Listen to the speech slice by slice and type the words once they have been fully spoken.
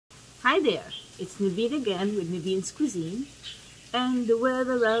Hi there, it's Naveen again with Naveen's Cuisine, and the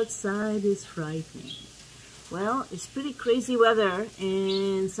weather outside is frightening. Well, it's pretty crazy weather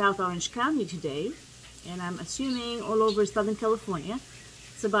in South Orange County today, and I'm assuming all over Southern California.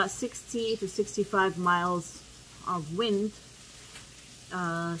 It's about 60 to 65 miles of wind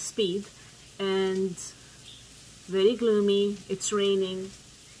speed, and very gloomy. It's raining.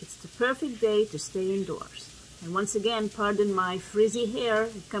 It's the perfect day to stay indoors. And once again, pardon my frizzy hair,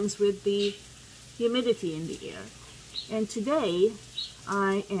 it comes with the humidity in the air. And today,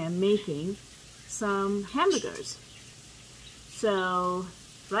 I am making some hamburgers. So,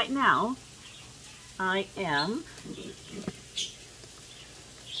 right now, I am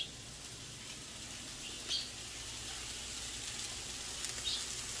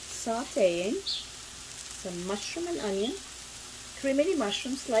sauteing some mushroom and onion, cremini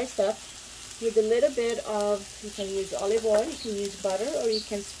mushroom sliced up, with a little bit of, you can use olive oil, you can use butter, or you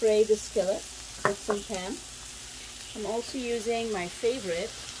can spray the skillet with some pan. I'm also using my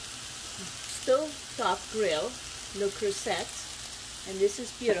favorite stove-top grill, Le Creuset, and this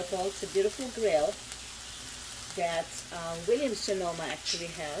is beautiful. It's a beautiful grill that Williams-Sonoma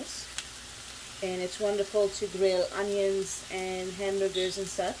actually has, and it's wonderful to grill onions and hamburgers and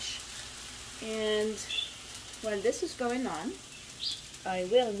such. And while this is going on, I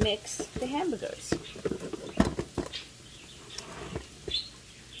will mix the hamburgers.